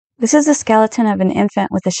This is the skeleton of an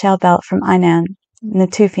infant with a shell belt from Ainan,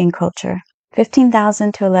 Natufian culture,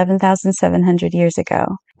 15,000 to 11,700 years ago,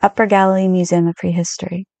 Upper Galilee Museum of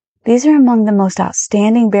Prehistory. These are among the most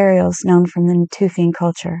outstanding burials known from the Natufian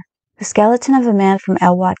culture. The skeleton of a man from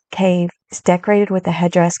Elwat Cave is decorated with a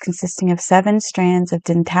headdress consisting of 7 strands of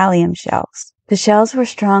dentalium shells. The shells were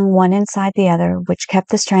strung one inside the other, which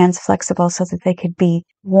kept the strands flexible so that they could be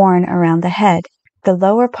worn around the head. The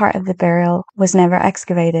lower part of the burial was never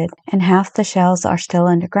excavated, and half the shells are still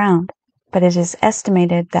underground, but it is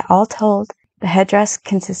estimated that all told, the headdress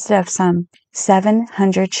consisted of some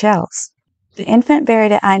 700 shells. The infant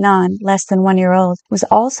buried at Ainan, less than 1 year old, was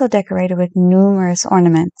also decorated with numerous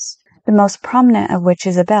ornaments, the most prominent of which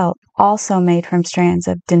is a belt, also made from strands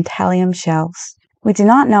of dentalium shells. We do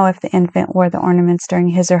not know if the infant wore the ornaments during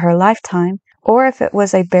his or her lifetime, or if it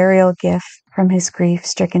was a burial gift from his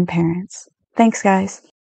grief-stricken parents. Thanks, guys.